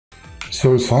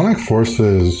So Sonic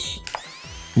Forces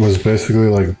was basically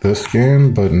like this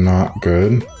game, but not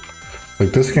good.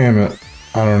 Like this game,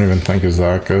 I don't even think is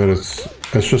that good. It's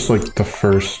just like the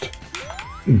first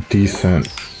decent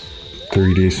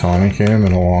 3D Sonic game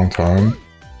in a long time.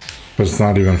 But it's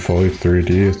not even fully 3D.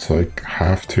 It's like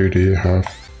half 2D,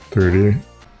 half 3D.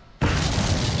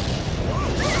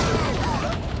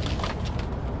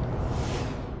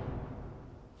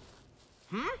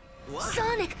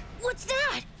 Sonic, what's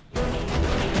that?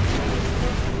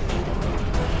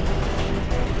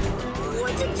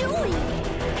 What's it doing?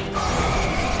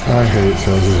 I hate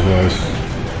Tails' voice.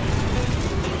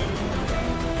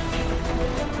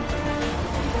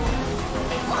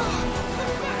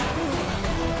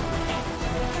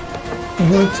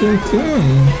 What's it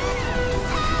doing?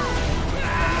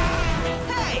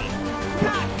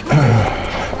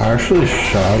 Actually,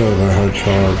 Shadow the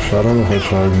Hedgehog. Shadow the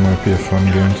Hedgehog might be a fun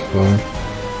game to play.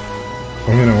 I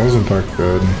mean, it wasn't that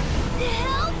good.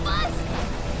 Help us!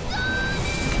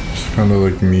 Just kind of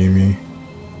like memey.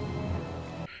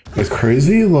 It's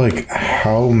crazy, like,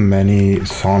 how many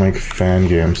Sonic fan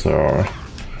games there are.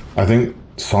 I think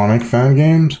Sonic fan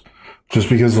games, just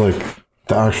because, like,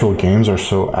 the actual games are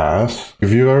so ass.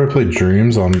 If you ever played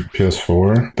Dreams on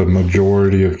PS4, the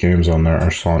majority of games on there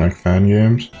are Sonic fan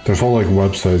games. There's whole like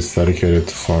websites dedicated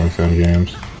to Sonic fan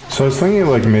games. So I was thinking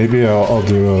like maybe I'll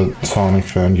do a Sonic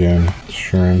fan game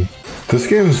stream. This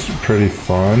game's pretty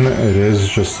fun. It is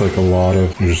just like a lot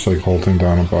of, you're just like holding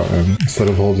down a button. Instead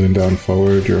of holding down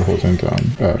forward, you're holding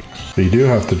down X. But you do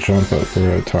have to jump at the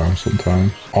right time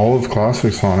sometimes. All of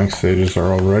classic Sonic stages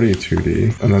are already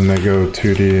 2D, and then they go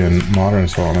 2D in modern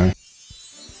Sonic.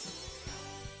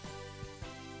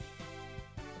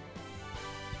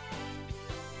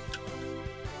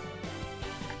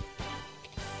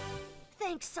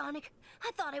 Thanks, Sonic.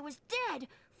 I thought I was dead,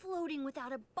 floating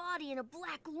without a body in a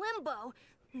black limbo.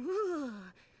 Ugh,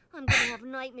 I'm gonna have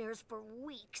nightmares for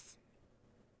weeks.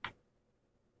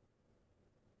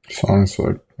 Sonic's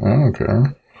like, I don't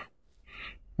care.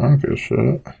 I don't give a shit.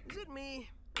 Is it me?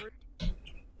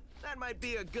 That might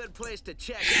be a good place to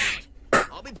check out.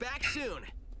 I'll be back soon.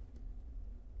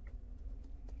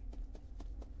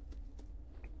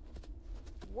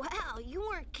 Wow, you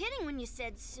weren't kidding when you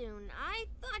said soon. I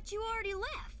thought you already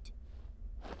left.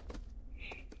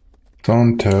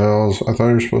 Don't Tails. I thought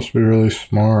you were supposed to be really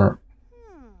smart.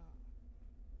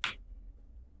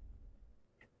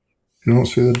 You don't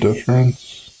see the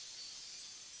difference?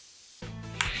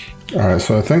 Alright,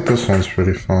 so I think this one's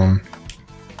pretty fun.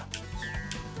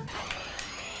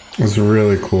 It's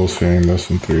really cool seeing this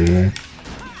in 3D.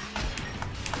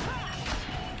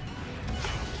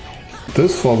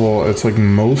 This level, it's like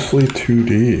mostly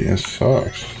 2D. It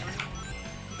sucks.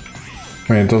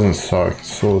 I mean, it doesn't suck. It's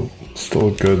still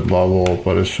a good level,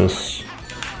 but it's just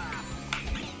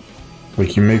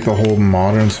like you make the whole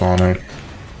modern Sonic.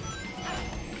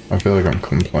 I feel like I'm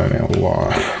complaining a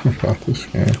lot about this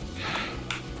game.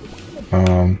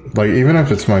 Like even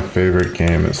if it's my favorite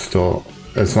game, it's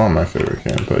not my favorite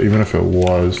game, but even if it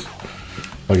was,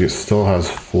 like it still has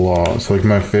flaws. Like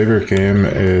my favorite game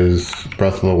is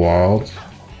Breath of the Wild,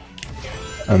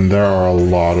 and there are a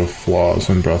lot of flaws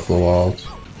in Breath of the Wild.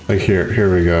 Like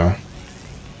here we go.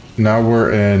 Now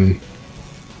we're in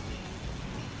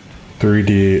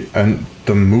 3D, and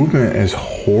the movement is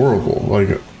horrible.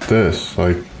 Like this,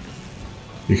 like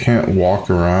you can't walk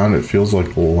around. It feels like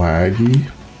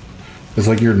laggy. It's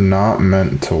like you're not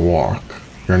meant to walk.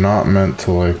 You're not meant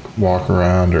to like walk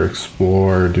around or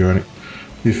explore or do any.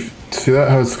 You see that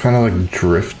how it's kind of like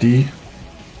drifty?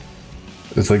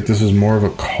 It's like this is more of a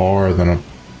car than a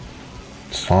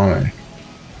Sonic.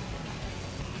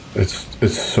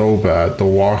 It's so bad. The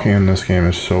walking in this game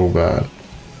is so bad.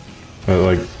 But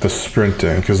like the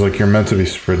sprinting, because like you're meant to be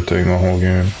sprinting the whole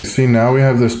game. See, now we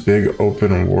have this big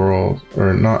open world,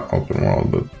 or not open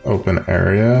world, but open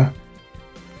area.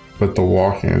 But the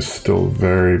walking is still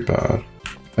very bad.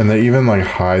 And they even like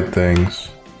hide things.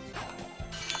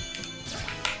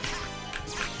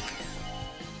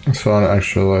 I saw an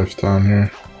extra life down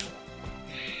here.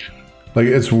 Like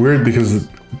it's weird because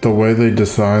the way they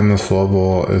design this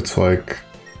level, it's like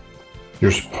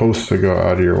you're supposed to go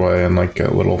out of your way and like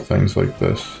get little things like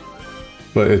this.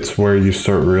 But it's where you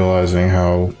start realizing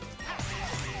how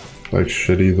like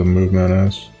shitty the movement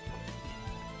is.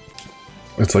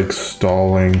 It's like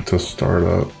stalling to start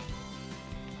up.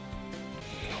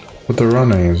 But the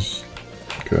running is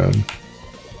good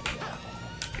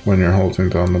when you're holding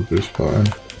down the boost button.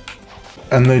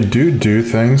 And they do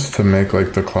things to make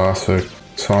like the classic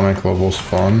Sonic level's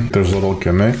fun. There's little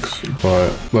gimmicks,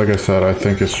 but like I said, I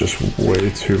think it's just way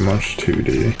too much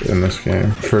 2D in this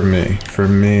game. For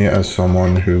me as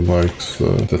someone who likes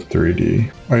the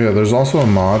 3D. Oh yeah, there's also a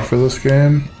mod for this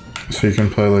game, so you can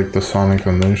play like the Sonic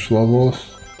Unleashed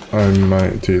levels. I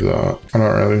might do that. I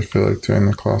don't really feel like doing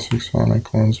the classic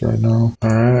Sonic ones right now.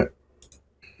 Alright.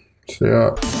 See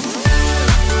ya.